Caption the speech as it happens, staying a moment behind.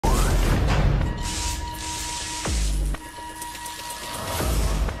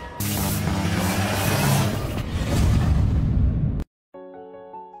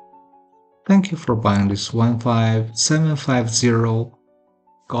Thank you for buying this 15750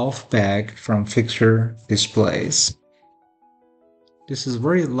 golf bag from Fixture Displays. This is a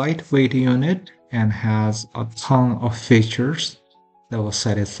very lightweight unit and has a ton of features that will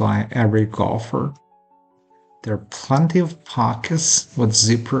satisfy every golfer. There are plenty of pockets with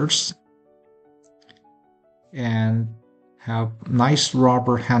zippers and have nice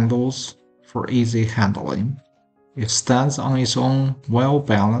rubber handles for easy handling. It stands on its own, well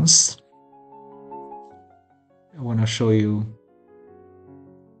balanced. I want to show you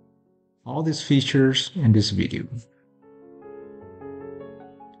all these features in this video.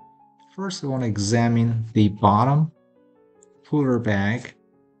 First, I want to examine the bottom cooler bag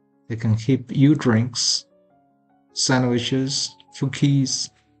that can keep you drinks, sandwiches,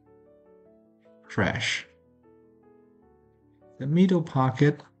 cookies, trash. The middle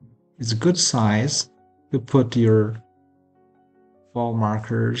pocket is a good size to put your ball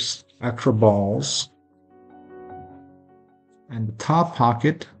markers, extra balls. And the top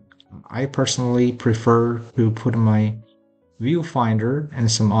pocket, I personally prefer to put my viewfinder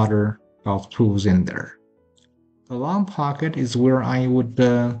and some other golf tools in there. The long pocket is where I would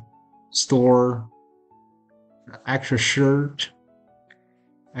store extra shirt,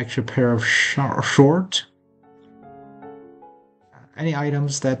 extra pair of shorts, any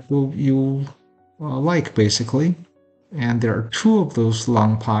items that you like basically. And there are two of those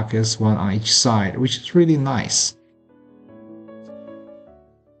long pockets, one on each side, which is really nice.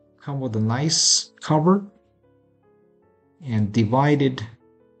 Come with a nice cover and divided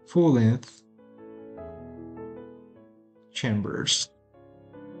full-length chambers.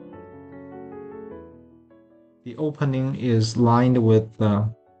 The opening is lined with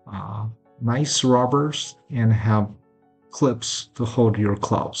nice rubbers and have clips to hold your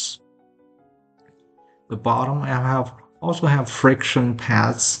clubs. The bottom also have friction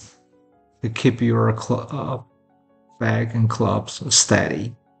pads to keep your bag and clubs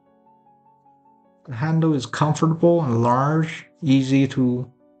steady. The handle is comfortable and large, easy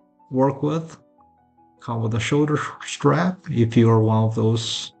to work with. Come with a shoulder strap if you are one of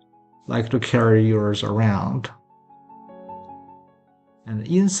those like to carry yours around. And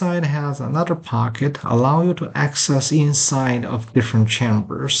the inside has another pocket, allow you to access inside of different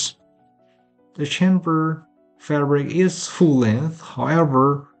chambers. The chamber fabric is full length,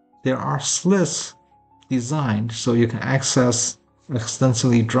 however, there are slits designed so you can access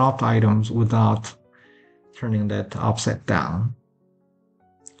extensively dropped items without turning that upside down.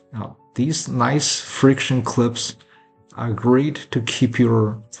 Now, these nice friction clips are great to keep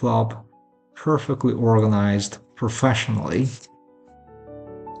your club perfectly organized professionally.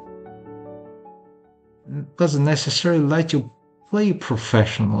 It doesn't necessarily let you play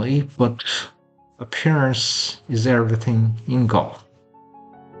professionally, but appearance is everything in golf.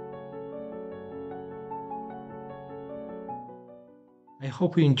 I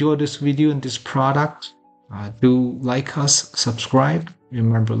hope you enjoyed this video and this product. Do like us, subscribe.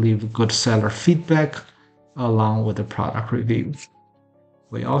 Remember, leave good seller feedback along with the product review.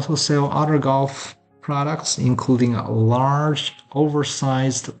 We also sell other golf products, including a large,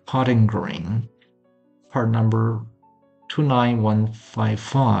 oversized putting green, part number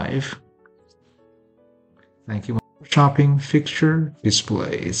 29155. Thank you for shopping Fixture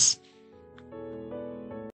Displays.